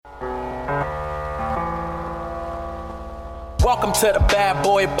Welcome to the bad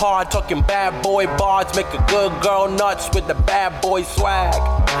boy pod, talking bad boy bards, make a good girl nuts with the bad boy swag.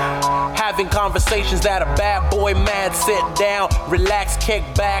 Having conversations that a bad boy mad, sit down, relax, kick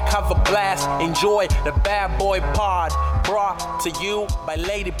back, have a blast, enjoy the bad boy pod, brought to you by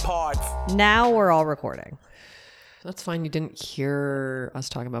Lady Parts. Now we're all recording. That's fine. You didn't hear us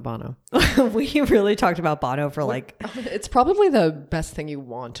talking about Bono. We really talked about Bono for like... It's probably the best thing you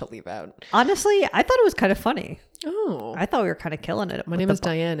want to leave out. Honestly, I thought it was kind of funny. Oh. I thought we were kind of killing it. My name is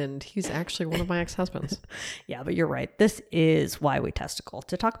Diane, and he's actually one of my ex-husbands. Yeah, but you're right. This is why we testicle,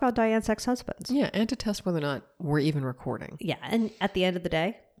 to talk about Diane's ex-husbands. Yeah, and to test whether or not we're even recording. Yeah, and at the end of the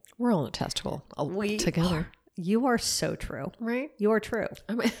day... We're all in a testicle together. You are so true. Right? You are true.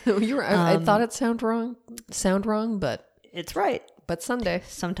 I thought it sound wrong, but... It's right. But Sunday.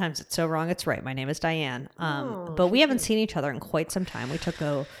 Sometimes it's so wrong, it's right. My name is Diane. But we haven't seen each other in quite some time. We took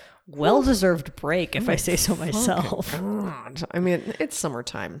a well-deserved break, if I say so myself. God. I mean, it's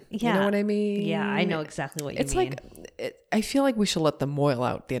summertime. Yeah. You know what I mean? Yeah, I know exactly what you mean. It's like, I feel like we should let the Moyle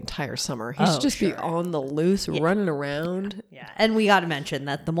out the entire summer. He should just be on the loose, running around. Yeah, and we got to mention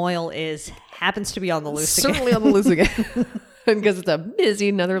that the Moyle happens to be on the loose again. Certainly on the loose again. Because it's a busy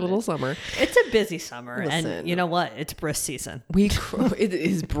another little summer. It's a busy summer. Listen, and you know what? It's brisk season. It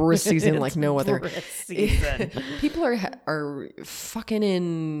is brisk season like no other. Brisk season. People are fucking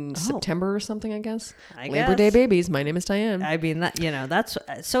in September or something, I guess. Labor guess. Day babies. My name is Diane. I mean, that's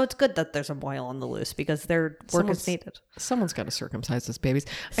so it's good that there's a Moyle on the loose because their work is needed. Someone's got to circumcise those babies.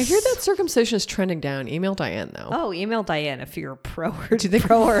 I hear that circumcision is trending down. Email Diane, though. Oh, email Diane if you're pro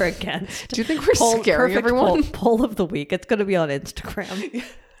or against. Do you think we're scaring everyone? Poll of the week. It's going to be on Instagram.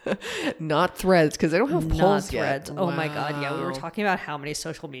 Not Threads, because they don't have polls yet. Oh my God. Yeah, we were talking about how many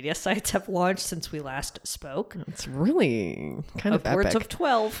social media sites have launched since we last spoke. It's really kind of upwards epic. of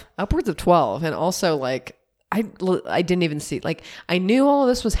 12. Upwards of 12. And also, like, I didn't even see, like, I knew all of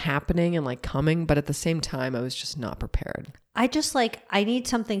this was happening and like coming, but at the same time, I was just not prepared. I need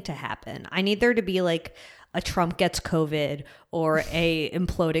something to happen. I need there to be like a Trump gets COVID or a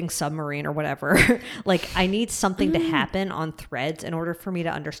imploding submarine or whatever. Like, I need something to happen on Threads in order for me to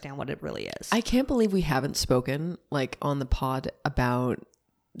understand what it really is. I can't believe we haven't spoken like on the pod about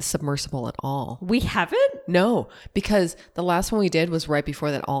submersible at all. We haven't? No, because the last one we did was right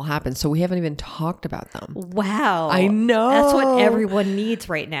before that all happened, so we haven't even talked about them. Wow. I know. That's what everyone needs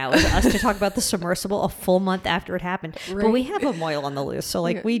right now, is us to talk about the submersible a full month after it happened. Right. But we have a Moyle on the loose, so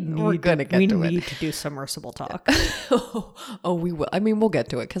like we need to do submersible talk. We will. I mean, we'll get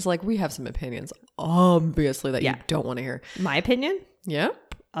to it because like we have some opinions, obviously, that you don't want to hear. My opinion? Yeah.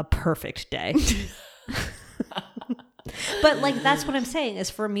 A perfect day. But like, that's what I'm saying, is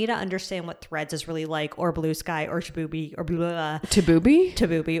for me to understand what Threads is really like, or Blue Sky, or Tabooby, or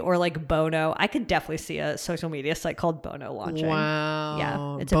Tabooby, or like Bono. I could definitely see a social media site called Bono launching. Wow.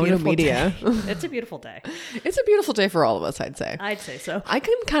 Yeah. It's Bono a beautiful Media. day. It's a beautiful day. It's a beautiful day for all of us, I'd say. I'd say so. I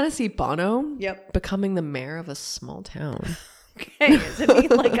can kind of see Bono becoming the mayor of a small town. Okay. Isn't he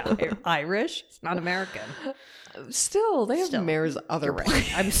like Irish? It's not American. Still, they have mayors other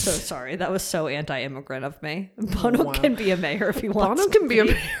places. I'm so sorry. That was so anti-immigrant of me. Bono can be a mayor if he wants. Bono can be a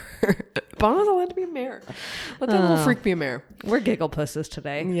mayor. Bono's allowed to be a mayor. Let that little freak be a mayor. We're giggle pusses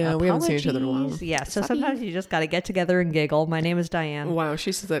today. Yeah, we haven't seen each other in a while. Yeah, so sometimes you just got to get together and giggle. My name is Diane. Wow,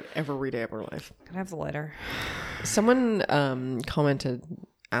 she says that every day of her life. Can I have the lighter? Someone commented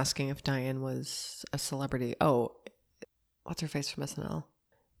asking if Diane was a celebrity. Oh, what's her face from SNL?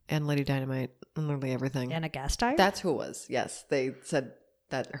 And Lady Dynamite, and literally everything. And a gas tire? That's who it was. Yes. They said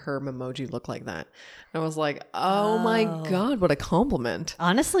that her memoji looked like that. And I was like, oh my God, what a compliment.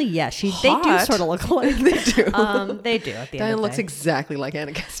 Honestly, yeah. They do sort of look like. They do. They do at the Diane end of the looks day. exactly like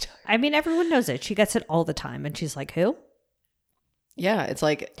Anna Gasteyer. I mean, everyone knows it. She gets it all the time. And she's like, who? Yeah, it's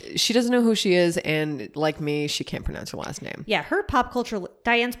like she doesn't know who she is. And like me, she can't pronounce her last name. Yeah,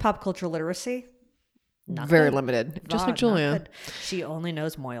 Diane's pop culture literacy. Not very good. Limited. Just like Julia. She only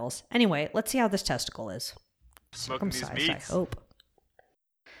knows Moyles. Anyway, let's see how this testicle is. Circumcised, I hope.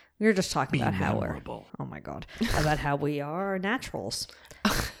 We were just talking about how oh my God, about how we are naturals.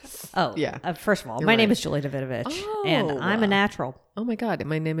 Oh, yeah. First of all, my name is Julie Davidovich, and I'm a natural. Oh my God.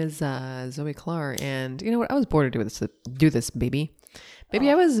 My name is Zoe Clark, and you know what? I was born to do this, baby. Maybe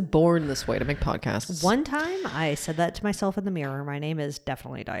I was born this way to make podcasts. One time I said that to myself in the mirror. My name is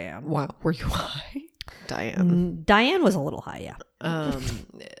definitely Diane. Wow. Were you high? Diane. Diane was a little high, yeah.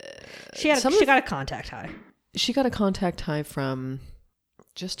 She got a contact high. She got a contact high from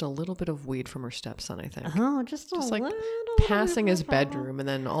just a little bit of weed from her stepson, I think. Oh, just like little passing his bedroom, and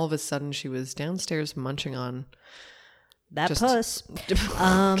then all of a sudden she was downstairs munching on That Just- puss.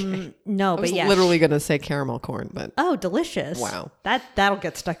 Okay. No, I but was yeah. literally going to say caramel corn, but Oh, delicious. Wow. That'll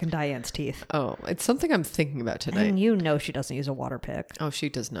get stuck in Diane's teeth. oh, it's something I'm thinking about tonight. And you know she doesn't use a water pick. Oh, she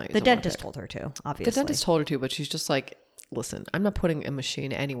does not use The a water dentist pick. told her to, obviously. The dentist told her to, but she's just like, listen, I'm not putting a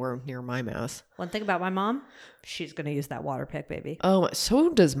machine anywhere near my mouth. One thing about my mom, she's going to use that water pick, baby. Oh, so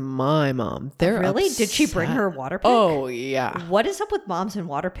does my mom. They're Really? upset. Did she bring her water pick? Oh, yeah. What is up with moms and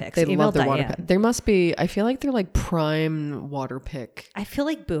water picks? They Email love their Diane. water pick. There must be, I feel like they're like prime water pick. I feel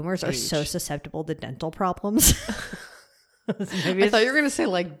like boomers are so susceptible to dental problems. I thought you were going to say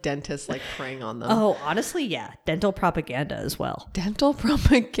like dentists like preying on them. Oh, honestly, yeah. Dental propaganda as well. Dental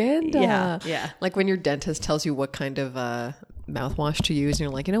propaganda. Yeah. Like when your dentist tells you what kind of mouthwash to use and you're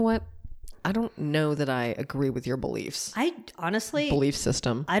like, you know what? I don't know that I agree with your beliefs. I honestly, Belief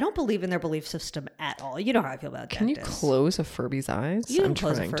system. I don't believe in their belief system at all. You know how I feel about Can you dentists. close a Furby's eyes? You can I'm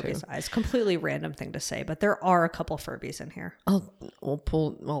close a trying Furby's to. eyes. Completely random thing to say, but there are a couple Furbies in here. I'll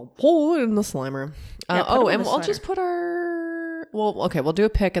pull it in the Slimer. Yeah, put 'em in and the I'll Slimer. just put our. Well, okay, we'll do a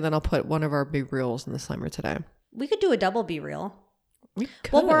pick and then I'll put one of our big reels in the Slimer today. We could do a double B reel. We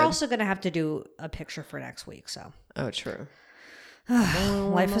could. Well, we're also going to have to do a picture for next week, so. Oh, true.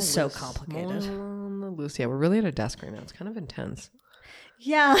 Life is so complicated. Lucy, yeah, we're really at a desk right now. It's kind of intense.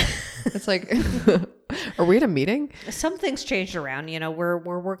 Yeah. It's like, are we at a meeting? Some things changed around, you know, we're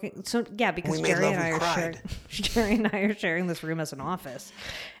working. So yeah, because We made Jerry love, and I we are cried. Jerry and I are sharing this room as an office,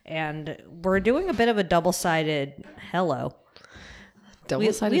 and we're doing a bit of a double-sided hello.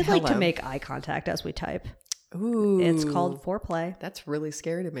 Double-sided We'd like to hello. make eye contact as we type. Ooh. It's called foreplay. That's really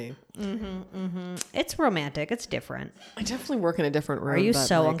scary to me. It's romantic. It's different. I definitely work in a different room. Are you but,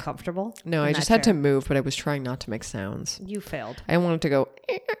 so like, uncomfortable? No, in I that just had chair? to move, but I was trying not to make sounds. You failed. I wanted to go.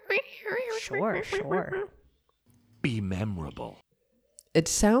 Sure. Be memorable. It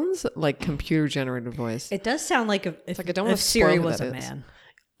sounds like computer generated voice. It does sound like if like I don't wanna if Siri spoil who was a that is. man.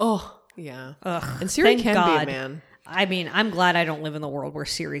 Oh, yeah. Ugh, And Siri thank can God. be a man. I mean, I'm glad I don't live in the world where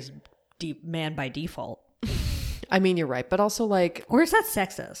Siri's man by default. I mean, you're right, but also like Or is that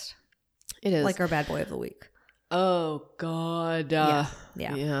sexist? it is. Like our bad boy of the week. Oh God. Yeah.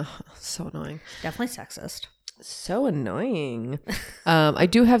 Yeah. So annoying. Definitely sexist. So annoying. I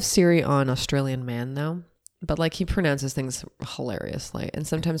do have Siri on Australian Man though, but like he pronounces things hilariously, and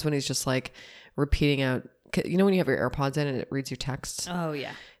sometimes when he's just like repeating out, you know, when you have your AirPods in and it reads your texts, Oh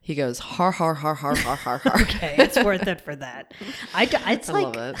yeah. he goes har har har har har har har. Okay, it's worth it for that. It's I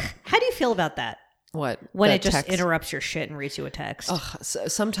like, love it. how do you feel about that? What? When That it just text? interrupts your shit and reads you a text. Ugh, so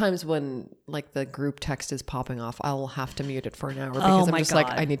sometimes when like the group text is popping off, I'll have to mute it for an hour because Oh I'm my just like,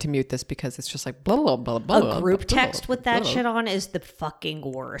 God. I need to mute this because it's just like blah blah blah blah. A group text with that blah. shit on is the fucking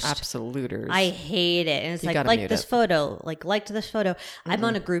worst. Absoluters. I hate it. And it's You like, gotta like mute this it. photo, liked this photo. I'm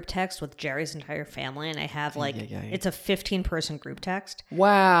on a group text with Jerry's entire family, and I have it's a 15-person group text.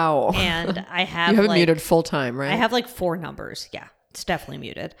 Wow. And I have You have it like, muted full time, right? I have like 4 numbers. Yeah, it's definitely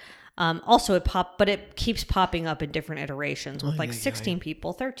muted. Also, but it keeps popping up in different iterations with 16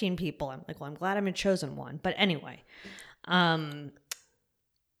 people, 13 people. I'm like, well, I'm glad I'm in chosen one. But anyway,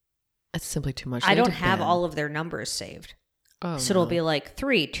 That's simply too much. I don't have all of their numbers saved. Oh, So it'll be like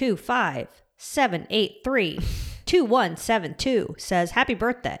 325-783-2172 says happy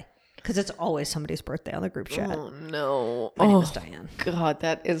birthday. Because it's always somebody's birthday on the group chat. Oh no. My name is Diane. God,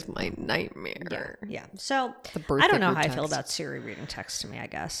 that is my nightmare. Yeah. So The birthday I don't know group how I feel text. about Siri reading text to me, I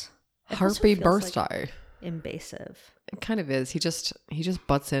guess. It also Happy feels like birthday. invasive. It kind of is. He just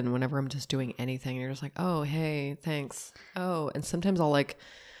butts in whenever I'm just doing anything, and you're just like, oh hey, thanks. Oh, and sometimes I'll like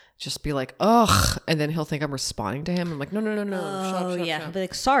just be like, ugh, and then he'll think I'm responding to him. I'm like, no. Oh, Shut yeah. up. I'll be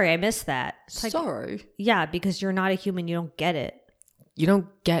like, sorry, I missed that. It's like, Sorry. yeah, because you're not a human. You don't get it. You don't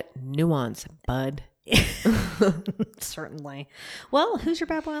get nuance, bud. Certainly. Well, who's your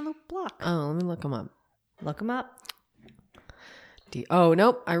bad boy on the block? Oh, let me look him up. Look him up. Oh,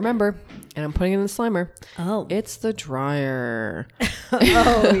 nope. I remember. And I'm putting it in the Slimer. Oh. It's the dryer.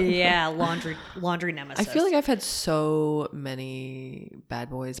 Oh, yeah. Laundry nemesis. I feel like I've had so many bad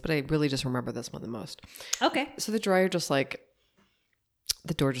boys, but I really just remember this one the most. Okay. So the dryer just like,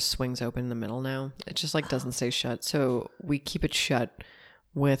 the door just swings open in the middle now. It just like doesn't stay shut. So we keep it shut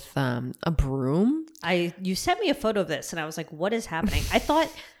with a broom. You sent me a photo of this and I was like, what is happening? I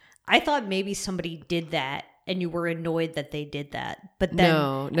thought maybe somebody did that and you were annoyed that they did that. But then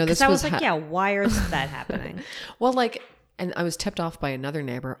No, this because I was was like, yeah, why is that happening? Well, like, and I was tipped off by another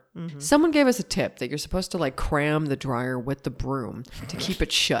neighbor. Mm-hmm. Someone gave us a tip that you're supposed to like cram the dryer with the broom to keep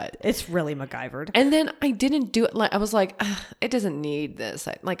it shut. It's really MacGyvered. And then I didn't do it. Like I was like, it doesn't need this.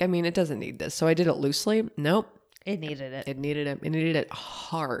 It doesn't need this. So I did it loosely. Nope. It needed it. It needed it. It needed it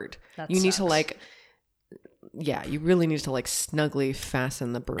hard. That you need to sucks. like Yeah, you really need to like snugly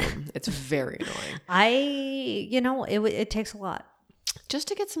fasten the broom. It's very annoying. It takes a lot. Just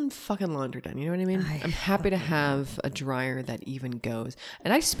to get some fucking laundry done, you know what I mean? I'm happy to have a dryer that even goes.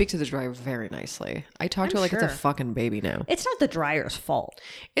 And I speak to the dryer very nicely. I talk to it like it's a fucking baby now. It's not the dryer's fault.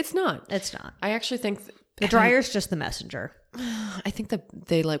 It's not. It's not. I actually think... The dryer's just the messenger. I think that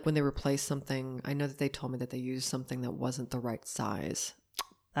they like when they replace something, I know that they told me that they used something that wasn't the right size.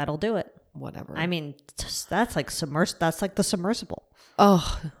 That'll do it. Whatever. I mean, that's like the submersible.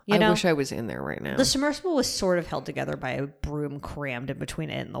 Oh, I wish I was in there right now. The submersible was sort of held together by a broom crammed in between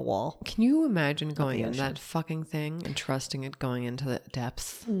it and the wall. Can you imagine going in that fucking thing and trusting it going into the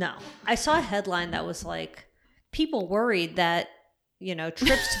depths? No. I saw a headline that was like, people worried that,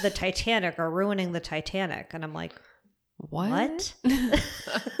 trips to the Titanic are ruining the Titanic. And I'm like, what?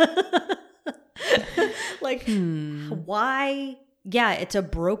 Like, why? Yeah, it's a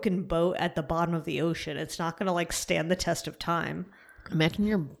broken boat at the bottom of the ocean. It's not going to like stand the test of time. Imagine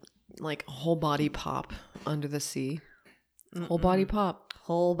your like whole body pop under the sea. Whole body pop.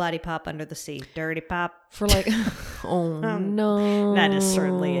 Whole body pop under the sea. Dirty pop. For like, oh no. That is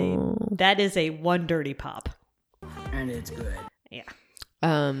certainly a one dirty pop. And it's good. Yeah.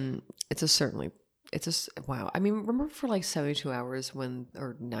 Wow. I mean, remember for like 72 hours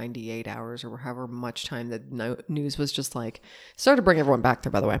or 98 hours or however much time that news was just like, started to bring everyone back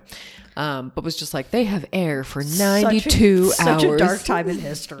there, by the way. But was just like, they have air for 92 hours. Such a dark time in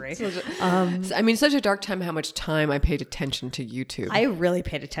history. Such a dark time, how much time I paid attention to YouTube. I really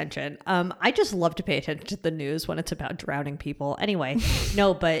paid attention. I just love to pay attention to the news when it's about drowning people. Anyway,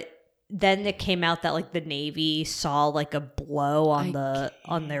 no, but then it came out that like the Navy saw like a blow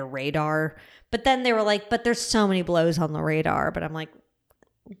on their radar. But then they were like, but there's so many blows on the radar. But I'm like,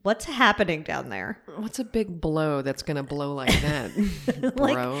 what's happening down there? What's a big blow that's going to blow like that, bro?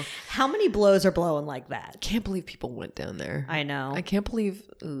 Like, how many blows are blowing like that? Can't believe people went down there. I know. I can't believe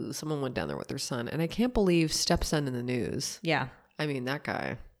someone went down there with their son. And I can't believe stepson in the news. Yeah. I mean, that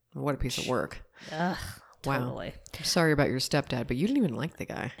guy, what a piece of work. Ugh, totally. Wow. I'm sorry about your stepdad, but you didn't even like the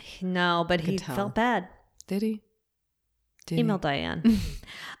guy. No, but he felt bad. Did he? Email Diane.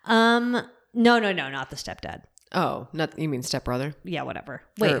 No, not the stepdad. Oh, you mean stepbrother? Yeah, whatever.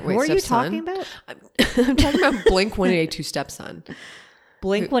 Wait, who are you talking about? I'm talking about Blink 182 stepson.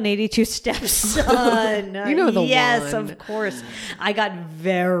 Blink 182 stepson. You know the yes, one. of course. I got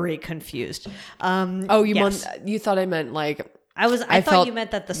very confused. You thought I meant like... I thought you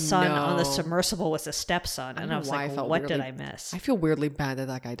meant that the son on the submersible was a stepson, and I was like, "What did I miss?" I feel weirdly bad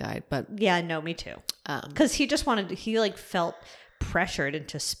that guy died, but yeah, no, me too. Because he felt pressured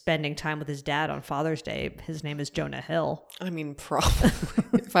into spending time with his dad on Father's Day. His name is Jonah Hill. I mean, probably.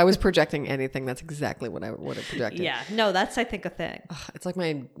 If I was projecting anything, that's exactly what I would have projected. Yeah, no, that's I think a thing. It's like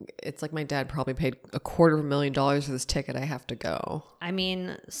my dad probably paid $250,000 for this ticket. I have to go. I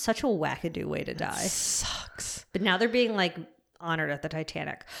mean, such a wackadoo way to die. Sucks. But now they're being like honored at the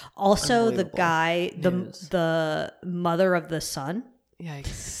Titanic. Also, the guy, the mother of the son.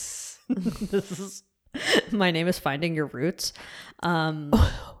 Yikes. This is my name is Finding Your Roots. Her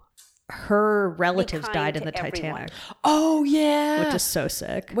relatives died in the Titanic. Oh yeah, which is so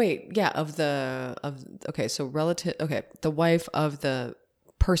sick. Wait, yeah, the wife of the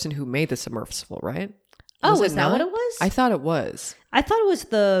person who made the submersible, right? Oh, is that what it was? I thought it was. I thought it was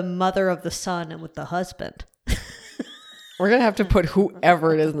the mother of the son and with the husband. We're going to have to put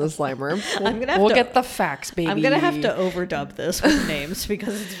whoever it is in the Slimer. We'll get the facts, baby. I'm going to have to overdub this with names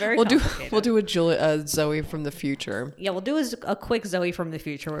because it's very complicated. We'll do a Zoe from the future. Yeah, we'll do a quick Zoe from the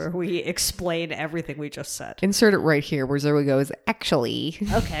future where we explain everything we just said. Insert it right here where Zoe goes, actually.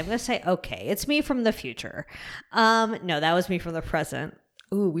 Okay, I'm going to say, okay, it's me from the future. No, that was me from the present.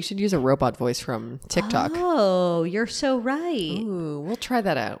 Ooh, we should use a robot voice from TikTok. Oh, you're so right. Ooh, we'll try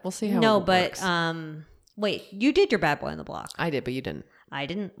that out. We'll see how it works. Wait, you did your Bad Boy on the Block. I did, but you didn't. I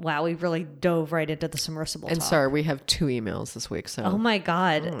didn't. Wow, we really dove right into the submersible And talk. sorry, we have 2 emails this week. So. Oh my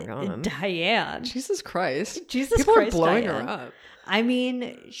God. Diane. Jesus Christ. People are blowing Diane. her up. I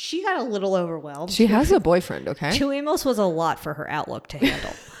mean, she got a little overwhelmed. She has a boyfriend, okay? 2 emails was a lot for her Outlook to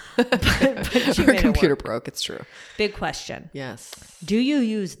handle. but she her made computer it work. broke, it's true. Big question. Yes. Do you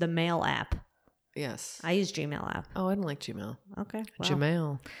use the Mail app? Yes. I use Gmail app. Oh, I don't like Gmail. Okay. Well,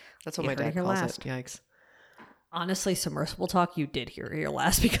 Gmail. That's what my dad calls last. it. Yikes. Honestly, submersible talk, you did hear it here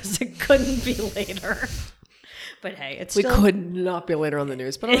last because it couldn't be later. But hey, we could not be later on the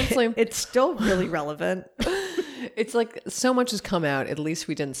news, but honestly, it's still really relevant. It's like so much has come out. At least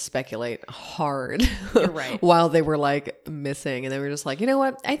we didn't speculate hard. You're right. While they were like missing, and then we were just like, you know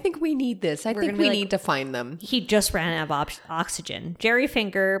what? I think we need this. I think we need to find them. He just ran out of oxygen. Jerry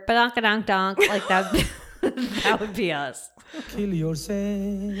Finger, badonk-a-donk-donk, like that. That would be us. Kill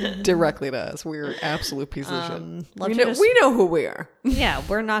yourself. Directly to us. We're absolute pieces of shit. We know who we are. Yeah,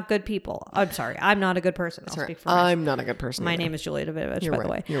 we're not good people. I'm sorry. I'm not a good person. I'll speak for myself. I'm not a good person. My name is Julia Davidovich, by the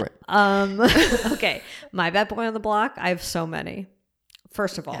way. You're right. Okay. My bad boy on the block. I have so many.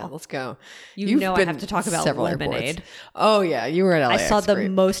 First of all, Yeah, let's go. I have to talk about lemonade. Airports. Oh, yeah. You were at LAX. I saw the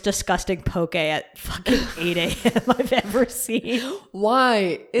most disgusting poke at fucking 8 a.m. I've ever seen.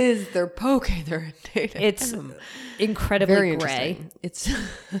 Why is there poke there at 8 a.m.? It's incredibly Very gray. It's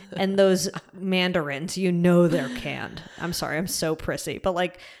And those mandarins, they're canned. I'm sorry, I'm so prissy. But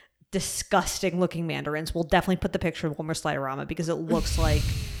like disgusting looking mandarins. We'll definitely put the picture of Wilmer's Laundarama because it looks like...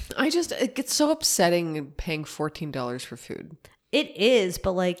 it gets so upsetting paying $14 for food. It is,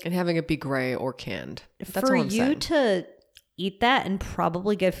 but like... And having it be gray or canned. That's for all I'm you saying. to eat that and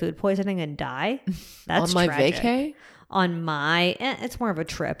probably get food poisoning and die, that's On my tragic. vacay? On my... it's more of a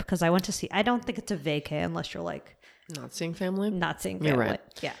trip because I went to see... I don't think it's a vacay unless you're like... Not seeing family? Not seeing family. You're right.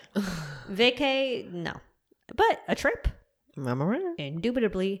 Yeah. Vacay, no. But a trip, I'm all right.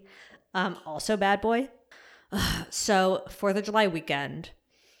 indubitably. Also bad boy. So 4th of July weekend,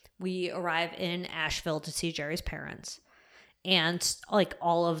 we arrive in Asheville to see Jerry's parents. And like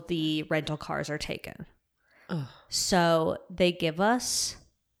all of the rental cars are taken. Ugh. So they give us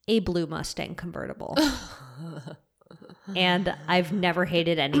a blue Mustang convertible. And I've never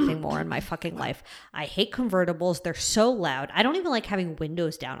hated anything more in my fucking life. I hate convertibles. They're so loud. I don't even like having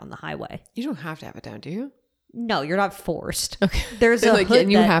windows down on the highway. You don't have to have it down, do you? No, you're not forced. Okay. There's a hood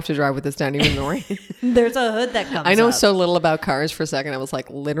and you have to drive with this down even in the rain. There's a hood that comes I know up. so little about cars for a second. I was like,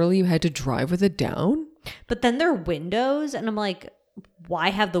 literally you had to drive with it down? But then there are windows, and I'm like, why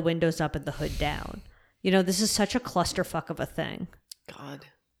have the windows up and the hood down? This is such a clusterfuck of a thing. God.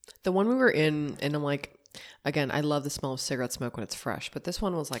 The one we were in, and I'm like, again, I love the smell of cigarette smoke when it's fresh, but this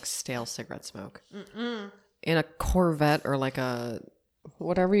one was like stale cigarette smoke. In a Corvette or like a...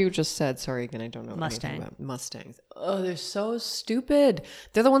 Whatever you just said. Sorry, again, I don't know Mustang. anything about Mustangs. Oh, they're so stupid.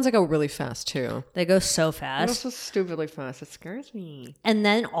 They're the ones that go really fast, too. They go so They're fast. so stupidly fast. It scares me. And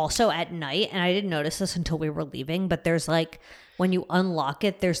then also at night, and I didn't notice this until we were leaving, but there's like, when you unlock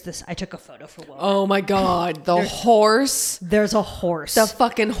it, there's this, I took a photo for Will. Oh my God. The horse. There's a horse. The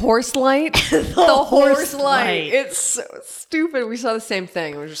fucking horse light. the horse light. It's so stupid. We saw the same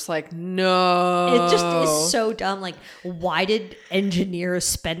thing. We're just like, no. It just is so dumb. Like, why did engineers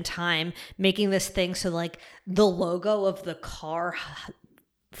spend time making this thing so like the logo of the car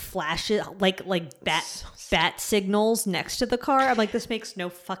flashes like bat signals next to the car? I'm like, this makes no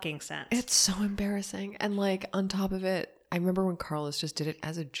fucking sense. It's so embarrassing. And like on top of it, I remember when Carlos just did it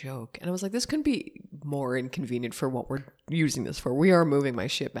as a joke. And I was like, this couldn't be more inconvenient for what we're using this for. We are moving my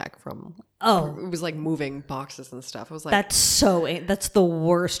shit back from... Oh. It was like moving boxes and stuff. I was like... That's the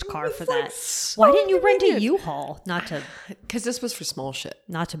worst car for like that. so Why didn't you rent a convenient. U-Haul? Not to... Because this was for small shit.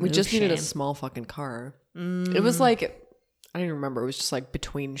 Not to move We just needed a shame. small fucking car. It was like... I don't even remember. It was just like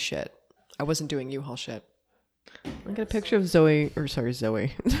between shit. I wasn't doing U-Haul shit. I got a picture of Zoe...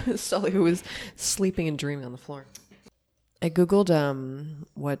 Sully, who was sleeping and dreaming on the floor. I Googled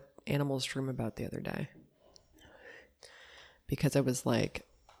what animals dream about the other day. Because I was like,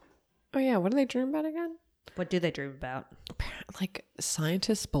 oh yeah, what do they dream about again? What do they dream about? Like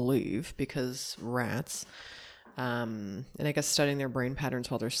scientists believe, because rats, and I guess studying their brain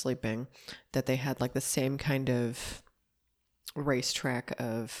patterns while they're sleeping, that they had like the same kind of racetrack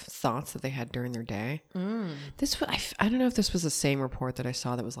of thoughts that they had during their day. This I don't know if this was the same report that I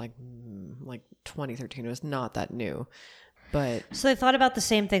saw that was like 2013. It was not that new. But So they thought about the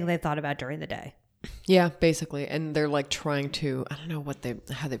same thing they thought about during the day. yeah, basically. And they're like trying to, I don't know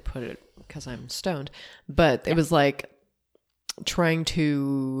how they put it because I'm stoned, but it was like trying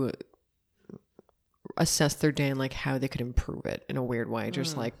to assess their day and like how they could improve it in a weird way.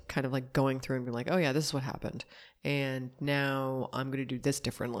 Just like kind of like going through and being like, oh yeah, this is what happened. And now I'm going to do this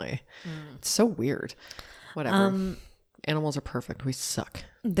differently. It's so weird. Whatever. Animals are perfect. We suck.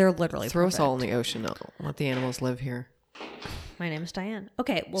 They're literally Throw us perfect. all in the ocean. Let the animals live here. My name is Diane.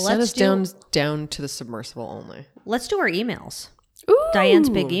 Okay, well, Set let's us down to the submersible only. let's do our emails. Ooh. Diane's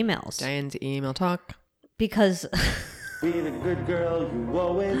big emails. Diane's email talk. Because Be the good girl you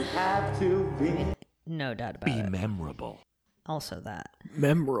always have to be. no doubt about Be it. memorable. Also that.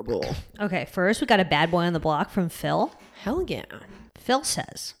 Memorable. Okay, first we got a bad boy on the block from Phil. Hell yeah. Phil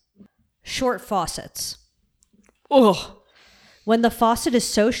says, short faucets. Ugh. When the faucet is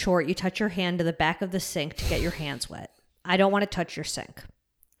so short, you touch your hand to the back of the sink to get your hands wet. I don't want to touch your sink.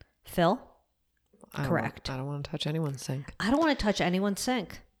 Phil? Correct. I don't want to touch anyone's sink. I don't want to touch anyone's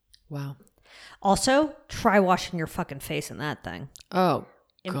sink. Wow. Also, try washing your fucking face in that thing. Oh,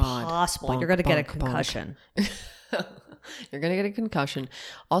 Impossible. You're going to get a concussion. You're going to get a concussion.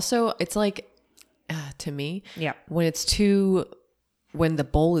 Also, it's like, to me, yeah, when the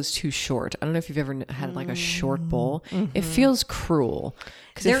bowl is too short. I don't know if you've ever had like a short bowl. It feels cruel.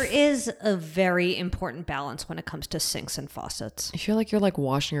 There is a very important balance when it comes to sinks and faucets. I feel like you're like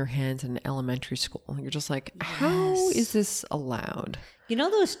washing your hands in elementary school. You're just like, how is this allowed? You know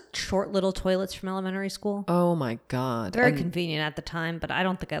those short little toilets from elementary school? Oh my God. Very convenient at the time, but I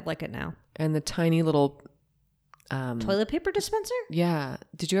don't think I'd like it now. And the tiny little... toilet paper dispenser? Yeah.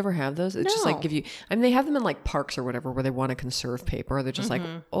 Did you ever have those? It's just like give you... I mean, they have them in like parks or whatever where they want to conserve paper. They're just like,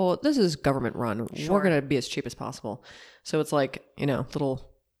 oh, this is government run. Sure. We're going to be as cheap as possible. So it's like, little...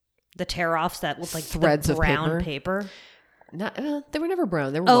 The tear-offs that look like threads the brown of paper. Not, they were never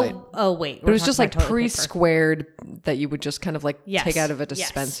brown. They were white. Oh, wait. But it was just like pre-squared that you would just kind of like take out of a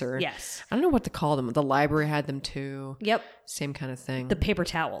dispenser. Yes. I don't know what to call them. The library had them too. Yep. Same kind of thing. The paper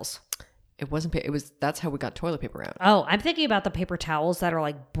towels. It wasn't. It was. That's how we got toilet paper out. Oh, I'm thinking about the paper towels that are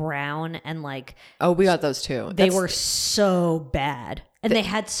like brown and like. Oh, we got those too. They were so bad, and they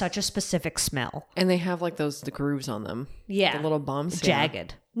had such a specific smell. And they have like the grooves on them. Yeah, the little bumps.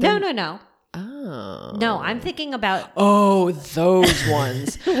 Jagged. Yeah. No. Oh. No, I'm thinking about. Oh, those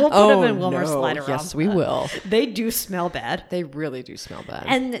ones. We'll put them in Wilmer's Slider. Yes, we will. They do smell bad. They really do smell bad.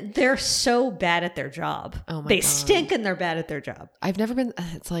 And they're so bad at their job. Oh my They God. stink and they're bad at their job. I've never been.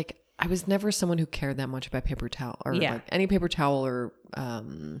 It's like. I was never someone who cared that much about paper towel or like any paper towel or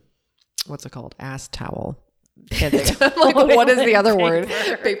what's it called? Ass towel. Can't think of like what is the other word?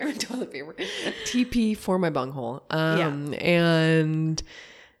 Paper toilet paper. TP for my bunghole. And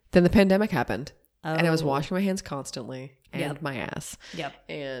then the pandemic happened. And I was washing my hands constantly and my ass. Yep.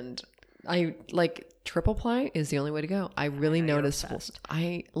 And I like triple ply is the only way to go. I really notice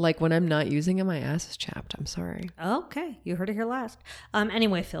I like when I'm not using it, my ass is chapped. I'm sorry. Okay. You heard it here last.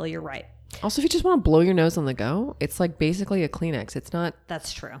 Anyway, Phil, you're right. Also, if you just want to blow your nose on the go, it's like basically a Kleenex. It's not.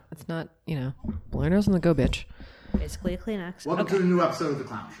 That's true. It's not, blow your nose on the go, bitch. Basically a Kleenex. Welcome to the new episode of The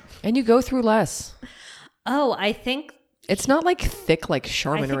Clown Show. And you go through less. Oh, I think... It's not like thick like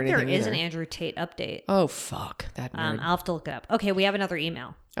Charmin or anything. I think there is either. an Andrew Tate update. Oh, fuck. That nerd. I'll have to look it up. Okay, we have another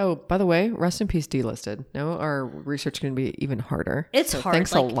email. Oh, by the way, rest in peace, Delisted. Now our research is going to be even harder. It's hard.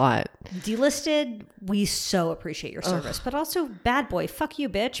 Thanks a lot. Delisted, we so appreciate your service. But also, Bad Boy, fuck you,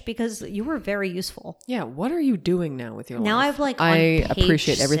 bitch, because you were very useful. Yeah, what are you doing now with your life? Now I've like I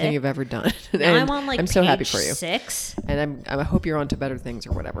appreciate everything you've ever done. Now I'm on like I'm so happy for you. 6. And I hope you're on to better things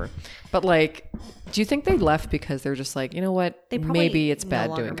or whatever. But like, do you think they left because they're just like, you know what? Maybe it's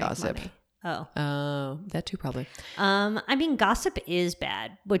bad doing gossip. Money. Oh. That too probably. I mean, gossip is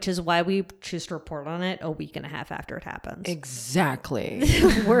bad, which is why we choose to report on it a week and a half after it happens. Exactly.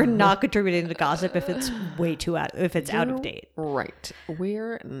 We're not contributing to gossip if it's out of date. Right.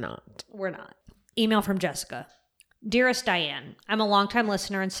 We're not. Email from Jessica. Dearest Diane, I'm a longtime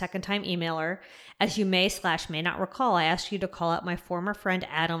listener and second-time emailer. As you may/may not recall, I asked you to call out my former friend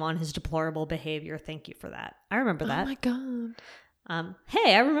Adam on his deplorable behavior. Thank you for that. I remember that. Oh my God.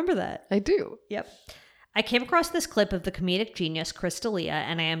 Hey, I remember that. I do. Yep. I came across this clip of the comedic genius Chris D'Elia,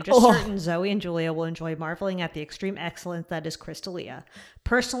 and I am just certain Zoe and Julia will enjoy marveling at the extreme excellence that is Chris D'Elia.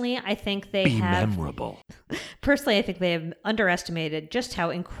 Personally, I think they have underestimated just how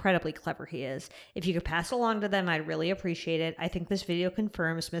incredibly clever he is. If you could pass it along to them, I'd really appreciate it. I think this video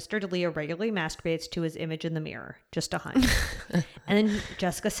confirms Mr. D'Elia regularly masturbates to his image in the mirror. Just a hunch. And then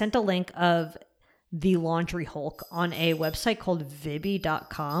Jessica sent a link of The Laundry Hulk on a website called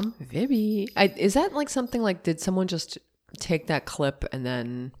Vibby.com. Vibby. Is that like something like, did someone just take that clip and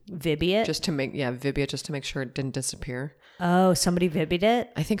then Vibby it? Vibby it just to make sure it didn't disappear? Oh, somebody Vibbied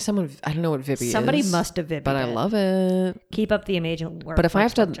it? I think someone, I don't know what Vibby is. Somebody must have Vibbied it. But I love it. Keep up the amazing work. But if I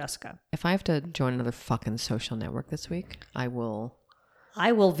have to, Jessica. If I have to join another fucking social network this week, I will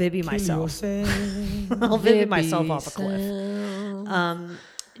Vibby myself. I'll Vibby myself off a cliff.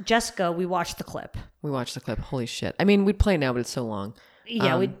 Jessica, we watched the clip. Holy shit. I mean, we'd play it now, but it's so long.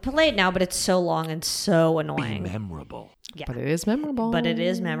 Yeah, we'd play it now, but it's so long and so annoying. Memorable. Yeah. But it is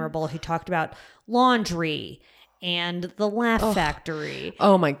memorable. He talked about laundry and the Laugh Factory.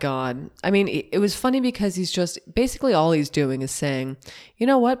 Oh my God. I mean, it was funny because he's just, basically all he's doing is saying, you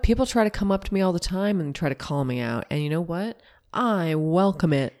know what? People try to come up to me all the time and try to call me out. And you know what? I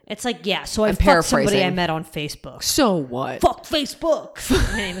welcome it. It's like, yeah, so I fucked somebody I met on Facebook. So what? Fuck Facebook.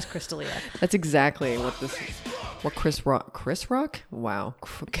 My name is Chris D'Elia. That's exactly what this is. What Chris Rock? Wow.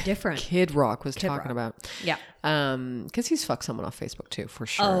 Different. Kid Rock was talking about. Yeah. Because he's fucked someone off Facebook too, for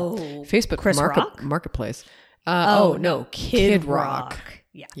sure. Oh. Facebook Chris Rock? Marketplace. No. Kid Rock.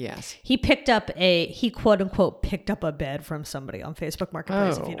 Yeah. Yes. He quote unquote picked up a bed from somebody on Facebook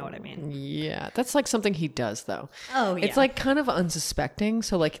Marketplace, if you know what I mean. Yeah. That's like something he does though. Oh, yeah. It's like kind of unsuspecting.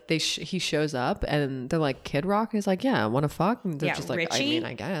 So like he shows up and they're like, Kid Rock? He's like, yeah, want to fuck? And they're just like, Richie? I mean,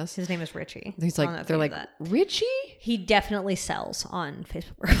 I guess. His name is Richie. He's like, they're like, Richie? He definitely sells on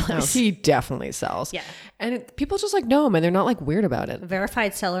Facebook Marketplace. No, he definitely sells. Yeah. And people just like know him and they're not like weird about it.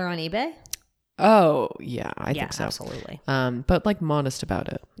 Verified seller on eBay? Oh, yeah, I think so. Absolutely. But like modest about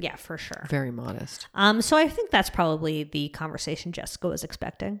it. Yeah, for sure. Very modest. So I think that's probably the conversation Jessica was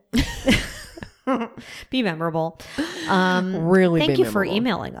expecting. Be memorable. Really thank be you memorable. for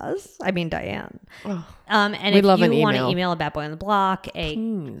emailing us. I mean, Diane. Oh, and we if love you an want to email. email a Bad Boy on the Block,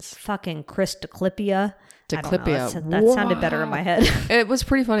 Please. fucking Chris DeClipia. DeClipia. That sounded better in my head. It was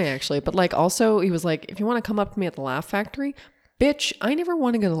pretty funny actually. But like also he was like, if you want to come up to me at the Laugh Factory, bitch, I never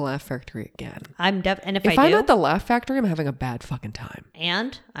want to go to the Laugh Factory again. And if I'm at the Laugh Factory, I'm having a bad fucking time.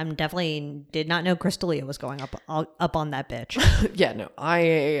 And I'm definitely did not know Crystalia was going up on that bitch. Yeah, no, I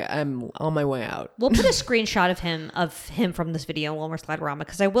am on my way out. We'll put a screenshot of him from this video in Wilmer's Laundarama,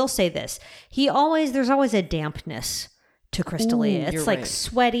 because I will say this: there's always a dampness to Crystalia. It's you're like right.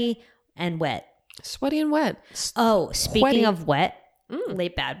 sweaty and wet. Sweaty and wet. Oh, speaking Sweaty. of wet,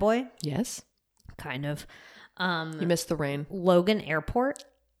 late Bad Boy, Yes. kind of. You missed the rain. Logan Airport,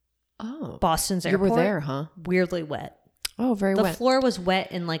 Oh. Boston's You airport. were there, huh? Weirdly wet. Oh, very The wet. floor was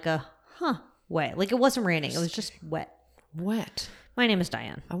wet in like a way. Like it wasn't raining. It was just wet. Wet. My name is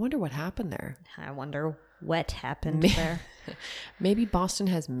Diane. I wonder what happened there. I wonder what happened there. Maybe Boston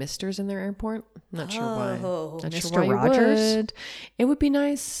has misters in their airport. Not sure why. Not Mr. sure why you Rogers? would. It would be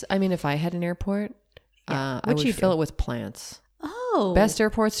nice. I mean, if I had an airport, I what'd would you fill do? it with plants. Oh. Best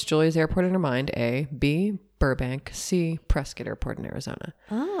airports, Julia's Airport in her mind. A. B. Burbank. C. Prescott Airport in Arizona.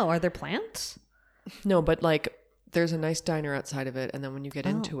 Oh, are there plants? No, but like there's a nice diner outside of it. And then when you get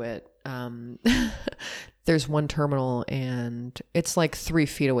into it, there's one terminal and it's like 3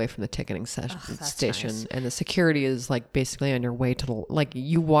 feet away from the ticketing station. nice. And the security is like basically on your way to the, like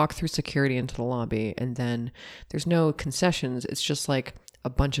you walk through security into the lobby and then there's no concessions. It's just like a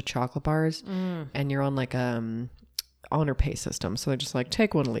bunch of chocolate bars and you're on like honor pay system. So they're just like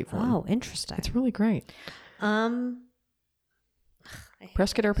take one, leave one. Oh, interesting. It's really great.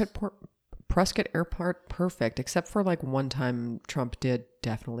 Prescott Airport, perfect, except for like one time Trump did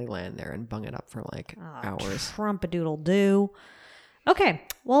definitely land there and bung it up for like hours. Trump-a-doodle-doo. Okay,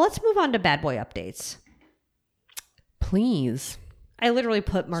 well, let's move on to Bad Boy updates. Please. I literally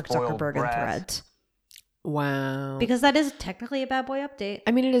put Mark Spoiled Zuckerberg in brat. Threads. Wow. Because that is technically a Bad Boy update.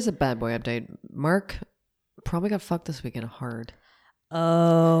 I mean, it is a Bad Boy update. Mark probably got fucked this weekend hard.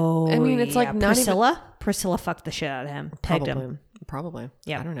 Oh, I mean, it's like not Priscilla fucked the shit out of him. Pegged him. Probably.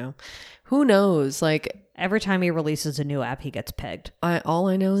 Yeah. I don't know. Who knows? Like Every time he releases a new app, he gets pegged. all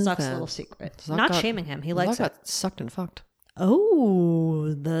I know is Zuck's that little secret. Zuck Not got- shaming him. He likes Zuck it. got sucked and fucked. Oh,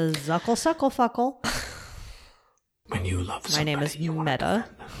 the Zuckle-Suckle-Fuckle. When you love My name is Meta.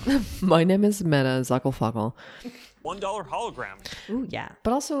 My name is Meta Zucklefuckle. $1 hologram. Ooh, yeah.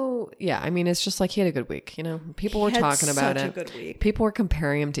 But also, yeah, I mean, it's just like he had a good week, you know? People were He had talking about such a it. good week. People were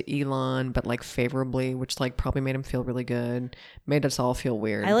comparing him to Elon, but like favorably, which like probably made him feel really good. Made us all feel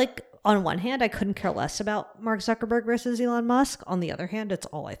weird. On one hand, I couldn't care less about Mark Zuckerberg versus Elon Musk. On the other hand, it's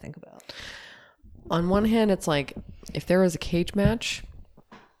all I think about. On one hand, it's like if there was a cage match,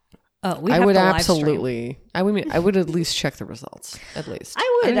 Oh, I would absolutely. I would at least check the results. At least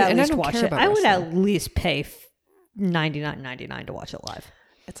I would at least don't watch care it. about I would wrestling. at least pay $99.99 to watch it live.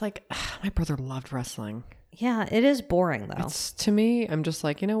 It's like my brother loved wrestling. Yeah, it is boring though. It's to me. I'm just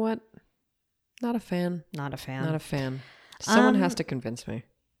like, you know what? Not a fan. Not a fan. Not a fan. Someone has to convince me.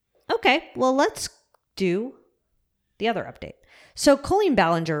 Okay, well, let's do the other update. So Colleen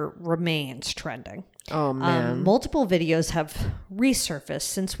Ballinger remains trending. Oh man. Multiple videos have resurfaced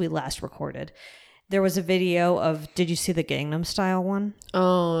since we last recorded. There was a video of, did you see the Gangnam Style one?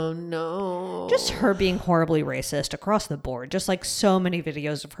 Oh no. Just her being horribly racist across the board. Just like so many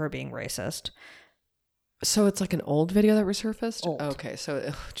videos of her being racist. So it's like an old video that resurfaced? Old. Okay,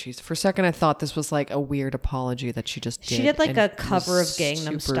 so jeez, for a second I thought this was like a weird apology that she just did. She did like and a it cover of was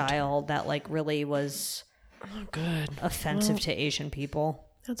Gangnam super Style that like really was good. offensive to Asian people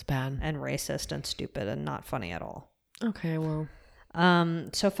That's bad. and racist and stupid and not funny at all. Okay, well.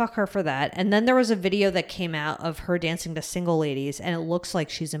 So fuck her for that. And then there was a video that came out of her dancing to Single Ladies, and it looks like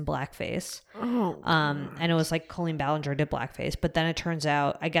she's in blackface. Oh. And it was like Colleen Ballinger did blackface, but then it turns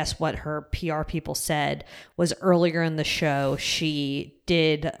out, I guess what her PR people said was earlier in the show she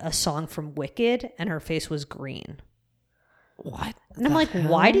did a song from Wicked, and her face was green. What? And I'm the like, hell?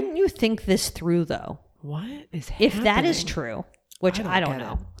 why didn't you think this through though? What is If that is happening? true, which I don't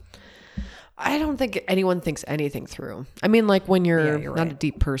know. I don't think anyone thinks anything through. I mean, like when you're not a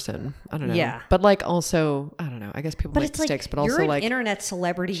deep person, I don't know. Yeah. But like also, I don't know. I guess people make mistakes, but also you're like an internet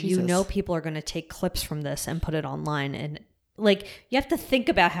celebrity. Jesus. You know, people are going to take clips from this and put it online, and like you have to think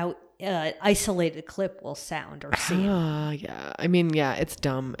about how isolated clip will sound or seem. Yeah. I mean, yeah, it's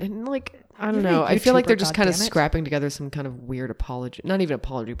dumb. And like, I don't know. I feel like they're just kind of scrapping together some kind of weird apology. Not even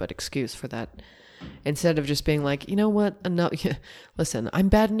apology, but excuse for that. Instead of just being like, you know what? Listen, I'm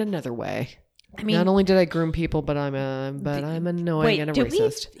bad in another way. I mean, not only did I groom people, but I'm annoying and a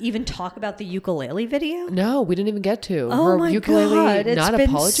racist. Did we even talk about the ukulele video? No, we didn't even get to. Oh my God. It's been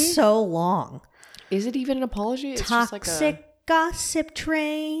apology? so long. Is it even an apology? It's Toxic just like gossip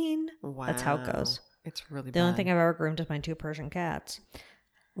train. Wow. That's how it goes. It's really the only thing I've ever groomed is my 2 Persian cats.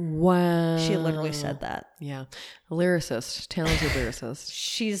 Wow. She literally said that. Yeah. Lyricist. Talented lyricist.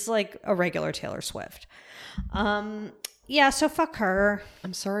 She's like a regular Taylor Swift. Yeah, so fuck her.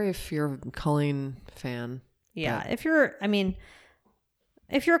 I'm sorry if you're a Colleen fan. Yeah, if you're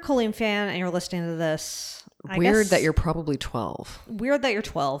a Colleen fan and you're listening to this, weird that you're probably 12. Weird that you're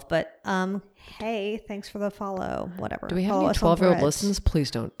 12, but hey, thanks for the follow. Whatever. Do we have any 12-year-old listens?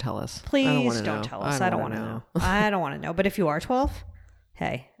 Please don't tell us. Please don't tell us. I don't want to know. I don't want to know. But if you are 12,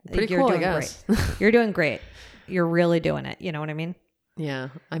 hey, pretty you're cool, doing I guess. Great. You're doing great. You're really doing it. You know what I mean? Yeah.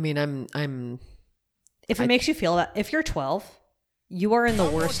 I mean, I'm. If it makes you feel that, if you're 12, you are in the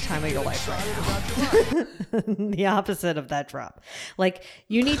worst time of your life right now. The opposite of that drop. Like,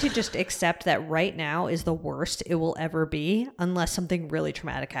 you need to just accept that right now is the worst it will ever be, unless something really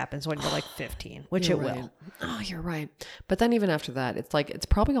traumatic happens when you're like 15, which it will. Oh, you're right. But then even after that, it's like, it's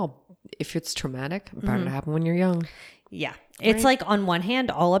probably all, if it's traumatic, bound to happen when you're young. Yeah. It's like on one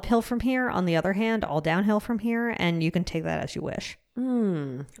hand, all uphill from here. On the other hand, all downhill from here. And you can take that as you wish.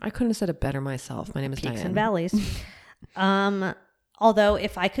 I couldn't have said it better myself. My name is Diane. Peaks and valleys. Although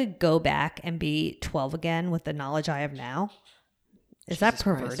if I could go back and be 12 again with the knowledge I have now, is that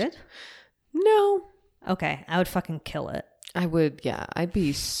perverted? Christ. No. Okay. I would fucking kill it. I would. Yeah. I'd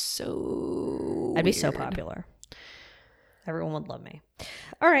be so popular. Everyone would love me.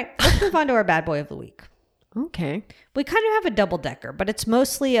 All right. Let's move on to our bad boy of the week. Okay. We kind of have a double decker, but it's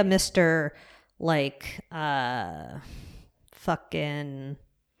mostly a Mr. like, fucking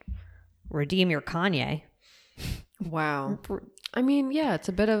redeem your Kanye. Wow. I mean, yeah, it's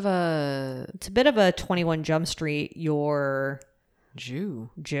a bit of a 21 Jump Street, your Jew.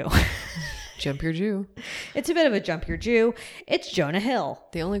 Jump your Jew. It's a bit of a jump your Jew. It's Jonah Hill.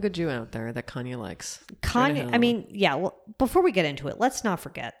 The only good Jew out there that Kanye likes. Kanye, I mean, yeah, well, before we get into it, let's not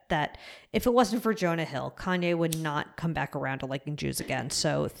forget that if it wasn't for Jonah Hill, Kanye would not come back around to liking Jews again.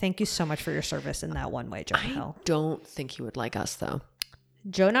 So thank you so much for your service in that one way, Jonah Hill. I don't think he would like us, though.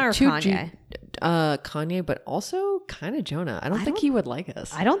 Jonah or Kanye? Kanye, but also kind of Jonah. I don't think he would like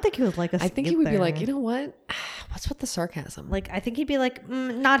us. I don't think he would like us. I think he would be like, you know what? What's with the sarcasm? Like, I think he'd be like,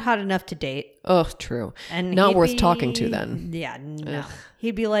 not hot enough to date. Oh, true. And not worth talking to then. Yeah, no. Ugh.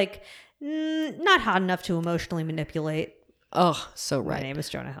 He'd be like, not hot enough to emotionally manipulate. Oh, so right. My name is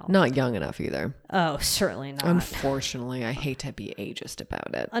Jonah Hill. Not young enough either. Oh, certainly not. Unfortunately, I hate to be ageist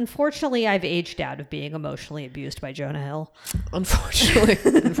about it. Unfortunately, I've aged out of being emotionally abused by Jonah Hill.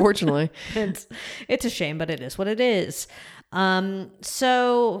 Unfortunately. It's a shame, but it is what it is. Guess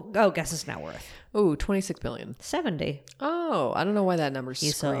his net worth. Oh, 26 billion. 70. Oh, I don't know why that number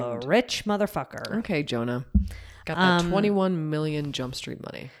He's screamed. a rich motherfucker. Okay, Jonah. Got that 21 million Jump Street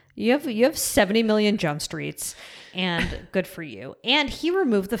money. You have 70 million Jump Streets, and good for you. And he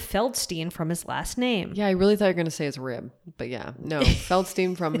removed the Feldstein from his last name. Yeah, I really thought you were going to say his rib. But yeah, no,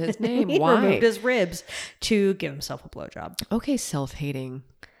 Feldstein from his name. He Why? removed his ribs to give himself a blowjob. Okay, self-hating.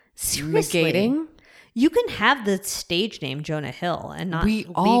 Seriously. Negating? You can have the stage name Jonah Hill and not We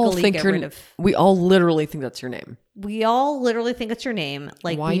all literally think that's your name. We all literally think it's your name.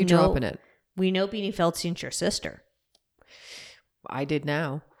 Like, why are you dropping it? We know Beanie Feldstein's your sister. I did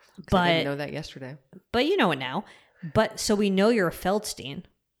now. But I didn't know that yesterday. But you know it now. But so we know you're a Feldstein.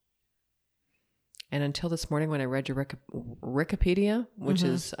 And until this morning when I read your Wikipedia, which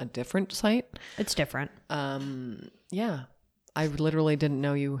is a different site. It's different. Yeah. I literally didn't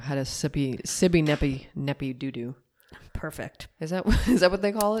know you had a sibby neppy doo-doo. Perfect. Is that what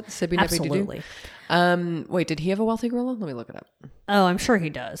they call it? Sibby neppy doo-doo? Absolutely. Wait, did he have a wealthy gorilla? Let me look it up. Oh, I'm sure he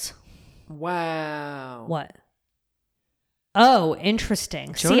does. Wow. What? Oh,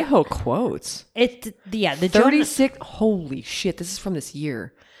 interesting. Jonah Hill quotes. The 36. Holy shit! This is from this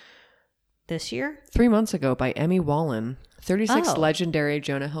year. This year? 3 months ago by Emmy Wallen. 36 legendary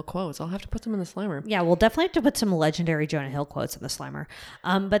Jonah Hill quotes. I'll have to put them in the Slimer. Yeah, we'll definitely have to put some legendary Jonah Hill quotes in the Slimer.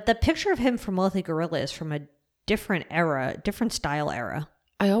 But the picture of him from Wealthy Gorilla is from a different era, different style era.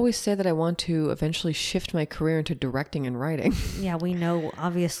 I always say that I want to eventually shift my career into directing and writing. Yeah, we know,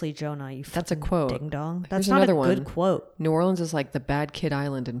 obviously, Jonah, you That's a quote. ding dong. That's Here's not another a good one. quote. New Orleans is like the bad kid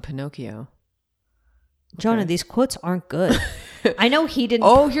island in Pinocchio. Jonah, these quotes aren't good. I know he didn't.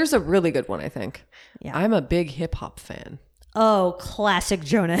 Oh, here's a really good one, I think. Yeah. I'm a big hip hop fan. Oh, classic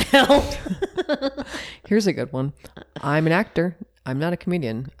Jonah Hill. Here's a good one. I'm an actor. I'm not a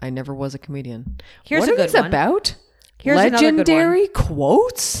comedian. I never was a comedian. Here's what a are good these one. about? Here's another good one. Legendary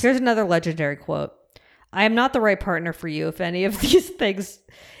quotes? Here's another legendary quote. I am not the right partner for you. If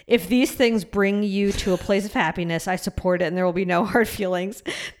these things bring you to a place of happiness, I support it and there will be no hard feelings.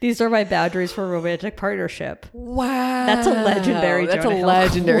 These are my boundaries for a romantic partnership. Wow. That's a legendary Jonah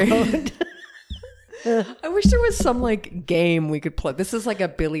Hill quote. I wish there was some like game we could play. This is like a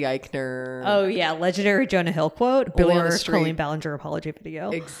Billy Eichner. Oh yeah, legendary Jonah Hill quote Billy on or the Street. Colleen Ballinger apology video.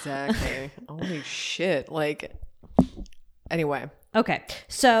 Exactly. Holy shit. Like, anyway. Okay,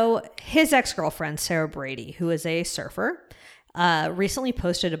 so his ex-girlfriend, Sarah Brady, who is a surfer, recently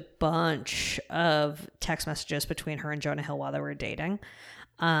posted a bunch of text messages between her and Jonah Hill while they were dating.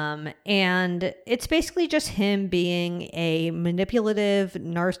 And it's basically just him being a manipulative,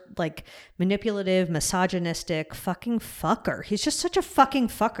 misogynistic fucking fucker. He's just such a fucking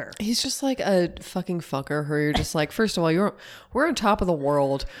fucker. He's just like a fucking fucker who you're just like, first of all, we're on top of the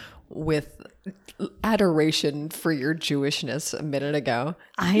world with adoration for your Jewishness a minute ago.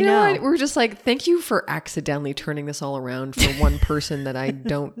 I know. We're just like, thank you for accidentally turning this all around for one person that I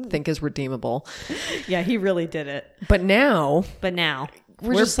don't think is redeemable. Yeah, he really did it. But now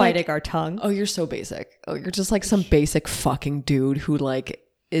We're just biting like, our tongue. Oh, you're so basic. Oh, you're just like some basic fucking dude who like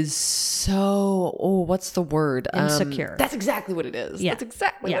is so, what's the word? Insecure. That's exactly what it is. Yeah. That's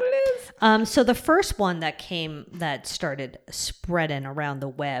exactly Yeah. what it is. So the first one that started spreading around the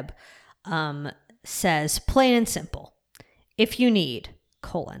web says, plain and simple, if you need,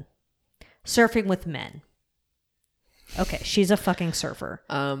 surfing with men. Okay, she's a fucking surfer.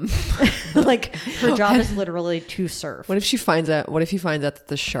 Like her job is literally to surf. What if he finds out that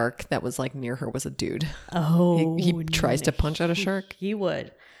the shark that was like near her was a dude? Oh, He tries to punch out a shark. He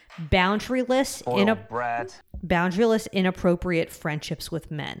would. Boundaryless, inappropriate friendships with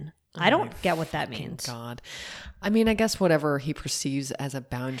men. I don't get what that means. God. I mean, I guess whatever he perceives as a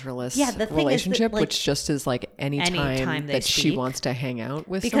boundaryless the thing relationship, is that, like, which just is like any time they that she speak. wants to hang out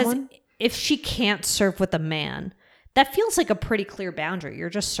with Because someone. if she can't surf with a man, that feels like a pretty clear boundary. You're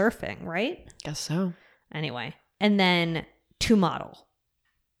just surfing, right? Guess so. Anyway. And then to model.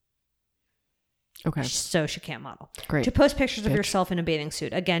 Okay. So she can't model. Great. To post pictures of Bitch. yourself in a bathing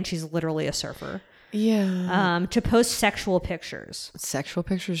suit. Again, she's literally a surfer. Yeah. To post sexual pictures. Sexual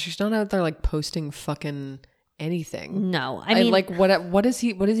pictures. She's not out there like posting fucking anything. No. I mean, like what does he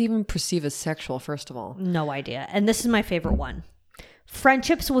even perceive as sexual, first of all? no idea. And this is my favorite one.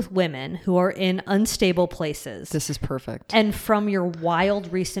 Friendships with women who are in unstable places. This is perfect. And from your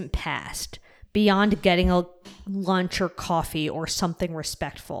wild recent past, beyond getting a lunch or coffee or something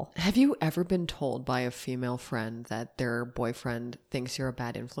respectful. Have you ever been told by a female friend that their boyfriend thinks you're a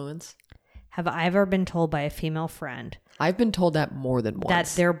bad influence? Have I ever been told by a female friend I've been told that more than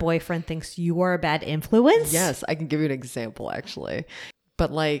once. that their boyfriend thinks you are a bad influence? Yes, I can give you an example actually.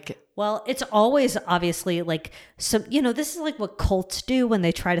 But like, Well, it's always obviously like some, this is like what cults do when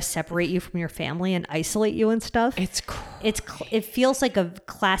they try to separate you from your family and isolate you and stuff. It feels like a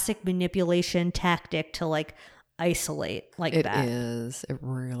classic manipulation tactic to like isolate like it that. is. It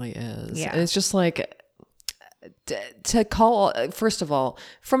really is. Yeah. And it's just like to call, first of all,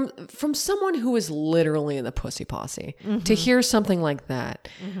 from someone who is literally in the pussy posse, to hear something like that,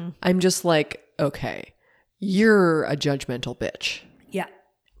 I'm just like, okay, you're a judgmental bitch. Yeah.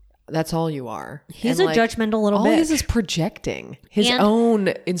 That's all you are. He's And, a judgmental little all bitch. he is projecting his And- own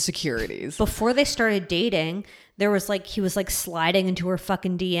insecurities. Before they started dating, he was like sliding into her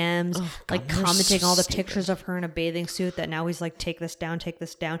fucking DMs, like they're commenting so all the stupid. pictures of her in a bathing suit that now he's like, take this down.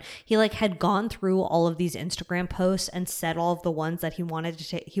 He like had gone through all of these Instagram posts and said all of the ones that he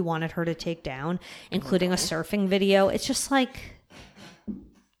wanted her to take down, including a surfing video. It's just like,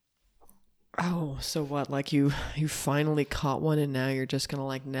 Oh, so what? Like you finally caught one and now you're just going to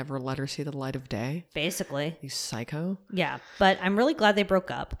like never let her see the light of day? basically. You psycho? Yeah, but I'm really glad they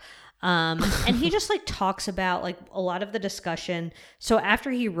broke up. And he just like talks about like a lot of the discussion. So after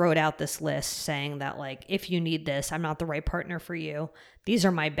he wrote out this list saying that like, if you need this, I'm not the right partner for you. These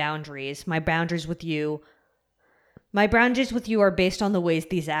are my boundaries. My boundaries with you are based on the ways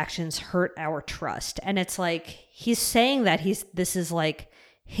these actions hurt our trust. And it's like, he's saying that this is like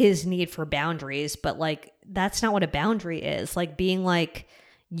his need for boundaries, but like, that's not what a boundary is. Like being like,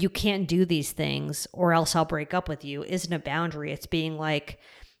 you can't do these things or else I'll break up with you isn't a boundary. It's being like,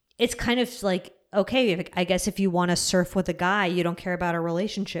 it's kind of like, okay, I guess if you want to surf with a guy, you don't care about a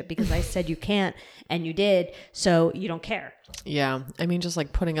relationship because I said you can't and you did, so you don't care. Yeah. I mean, just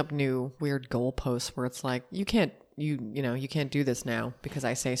like putting up new weird goalposts where it's like, you can't do this now because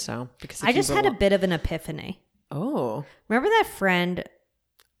I say so. Because I just had a bit of an epiphany. Oh. Remember that friend,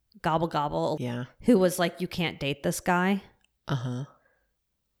 Gobble Gobble? Yeah. Who was like, you can't date this guy? Uh-huh.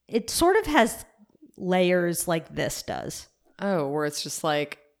 It sort of has layers like this does. Oh, where it's just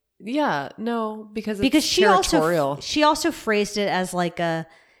like, yeah, no, because she also phrased it as like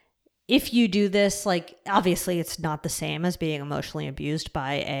if you do this, like obviously it's not the same as being emotionally abused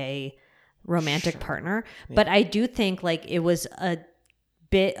by a romantic partner, but I do think like it was a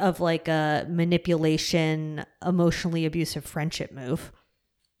bit of like a manipulation, emotionally abusive friendship move.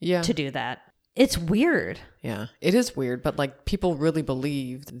 Yeah, to do that. It's weird. Yeah, it is weird, but like people really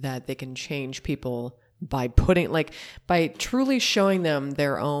believe that they can change people by by truly showing them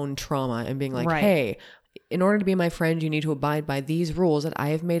their own trauma and being like, right. Hey, in order to be my friend, you need to abide by these rules that I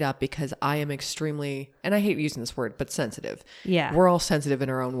have made up because I am extremely, and I hate using this word, but sensitive. Yeah. We're all sensitive in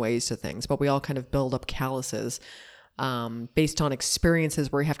our own ways to things, but we all kind of build up calluses based on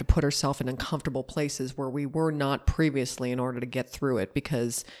experiences where we have to put ourselves in uncomfortable places where we were not previously in order to get through it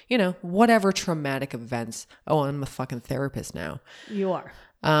because, whatever traumatic events. Oh, I'm a fucking therapist now. You are.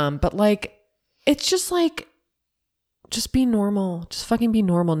 But like, it's just like, just be normal. Just fucking be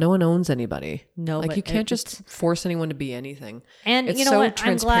normal. No one owns anybody. No, like but you can't just force anyone to be anything. And it's you know so what?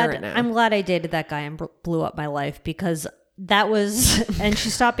 transparent now. I'm glad I dated that guy and blew up my life because that was, and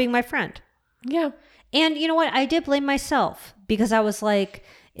she stopped being my friend. Yeah. And you know what? I did blame myself because I was like,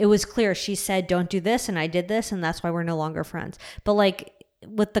 it was clear. She said, don't do this. And I did this. And that's why we're no longer friends. But like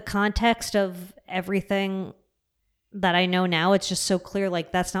with the context of everything that I know now, it's just so clear.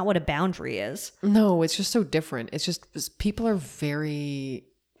 Like that's not what a boundary is. No, it's just so different. It's just people are very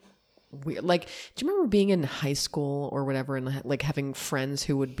weird. Like, do you remember being in high school or whatever and like having friends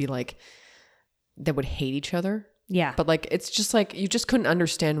who would be like, that would hate each other? Yeah. But like, it's just like, you just couldn't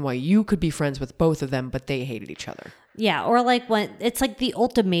understand why you could be friends with both of them, but they hated each other. Yeah. Or like when it's like the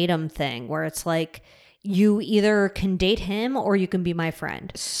ultimatum thing where it's like, you either can date him or you can be my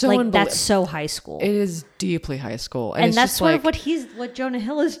friend. So like that's so high school. It is deeply high school. And it's that's just sort like, of what Jonah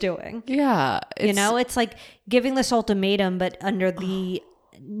Hill is doing. Yeah. It's like giving this ultimatum, but under the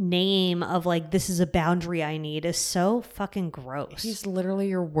name of like, this is a boundary I need is so fucking gross. He's literally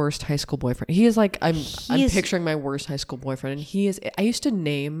your worst high school boyfriend. He is like, I'm picturing my worst high school boyfriend. And I used to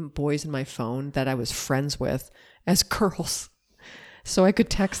name boys in my phone that I was friends with as girls. So I could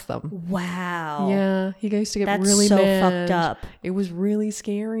text them. Wow. Yeah. He used to get That's really so mad. fucked up. It was really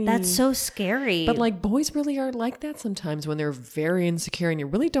scary. That's so scary. But like boys really are like that sometimes when they're very insecure and you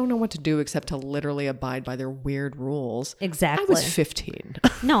really don't know what to do except to literally abide by their weird rules. Exactly. I was 15.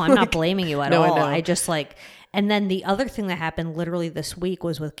 No, I'm not blaming you at all. I know. I just like, and then the other thing that happened literally this week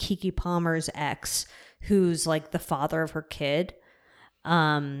was with Keke Palmer's ex, who's like the father of her kid.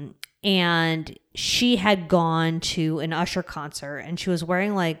 And she had gone to an Usher concert and she was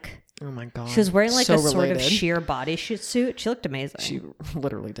wearing like, oh my God. She was wearing like so sort of sheer bodysuit. She looked amazing. She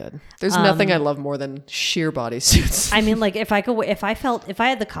literally did. There's nothing I love more than sheer bodysuits. I mean, like if I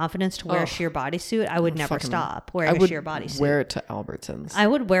had the confidence to wear a sheer bodysuit, I would never stop wearing a sheer bodysuit. Wear it to Albertsons. I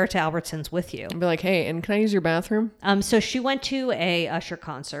would wear it to Albertsons with you. And be like, hey, and can I use your bathroom? So she went to a Usher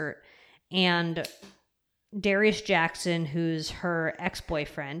concert and Darius Jackson, who's her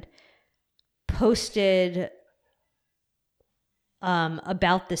ex-boyfriend, posted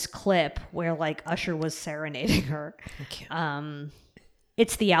about this clip where like Usher was serenading her.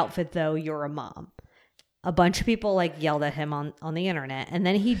 It's the outfit though, you're a mom. A bunch of people like yelled at him on the internet, and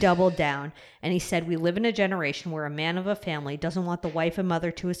then he doubled down and he said, we live in a generation where a man of a family doesn't want the wife and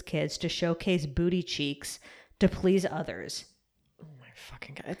mother to his kids to showcase booty cheeks to please others. Oh my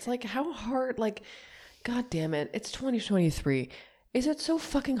fucking God. It's like how hard, like, God damn it. It's 2023. Is it so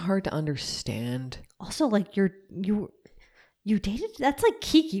fucking hard to understand? Also, like you dated, that's like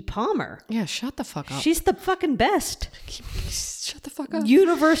Keke Palmer. Yeah, shut the fuck up. She's the fucking best. Shut the fuck up.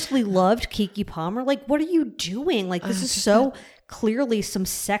 Universally loved Keke Palmer. Like, what are you doing? Like, this is so clearly some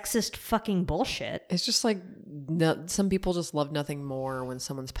sexist fucking bullshit. It's just like some people just love nothing more when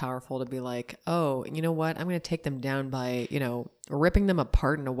someone's powerful to be like, oh, you know what? I'm going to take them down by, ripping them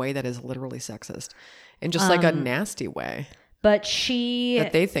apart in a way that is literally sexist. In just like a nasty way. But that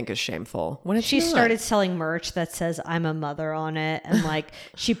they think is shameful when it's she not. Started selling merch that says I'm a mother on it, and like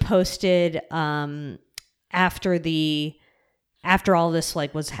she posted after the after all this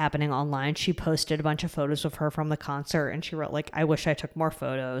like was happening online, she posted a bunch of photos of her from the concert, and she wrote like, I wish I took more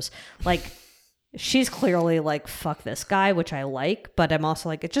photos. Like, she's clearly like, fuck this guy, which I like, but I'm also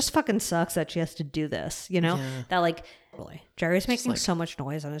like, it just fucking sucks that she has to do this, you know? Yeah. That like, really, Jerry's making so much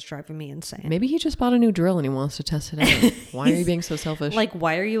noise and it's driving me insane. Maybe he just bought a new drill and he wants to test it out. Why are you being so selfish? Like,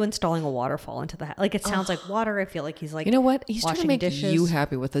 why are you installing a waterfall into the house? Like, it sounds like water. I feel like he's like, you know what? He's trying to make dishes. You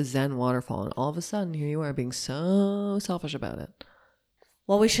happy with a Zen waterfall, and all of a sudden, here you are being so selfish about it.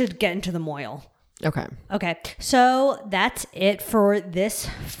 Well, we should get into the moil. Okay. So that's it for this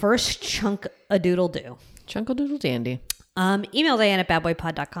first chunk of doodle do. Chunkle-doodle dandy. Email Diane at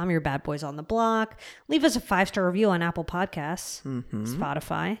badboypod.com. Your bad boys on the block. Leave us a 5-star review on Apple Podcasts,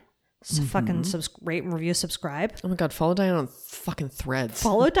 Spotify. Fucking rate and review, subscribe. Oh my God, follow Diane on fucking Threads.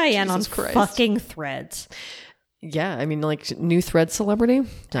 Follow Diane on fucking Threads. Yeah, I mean, like, new Thread celebrity,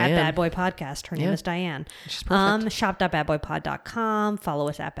 Diane. At Bad Boy Podcast. Her name is Diane. She's perfect. Shop.badboypod.com. Follow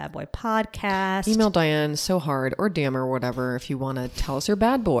us at Bad Boy Podcast. Email Diane so hard, or DM her, or whatever, if you want to tell us you're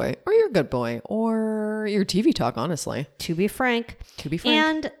bad boy, or you're good boy, or your TV talk, honestly. To be frank.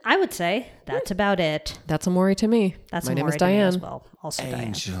 And I would say that's about it. That's Amore to me. That's My Amore name is to me Diane. as well. Also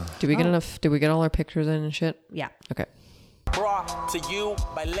Angel. Diane. Did we get enough? Did we get all our pictures in and shit? Yeah. Okay. Brought to you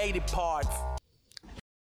by Lady Parts.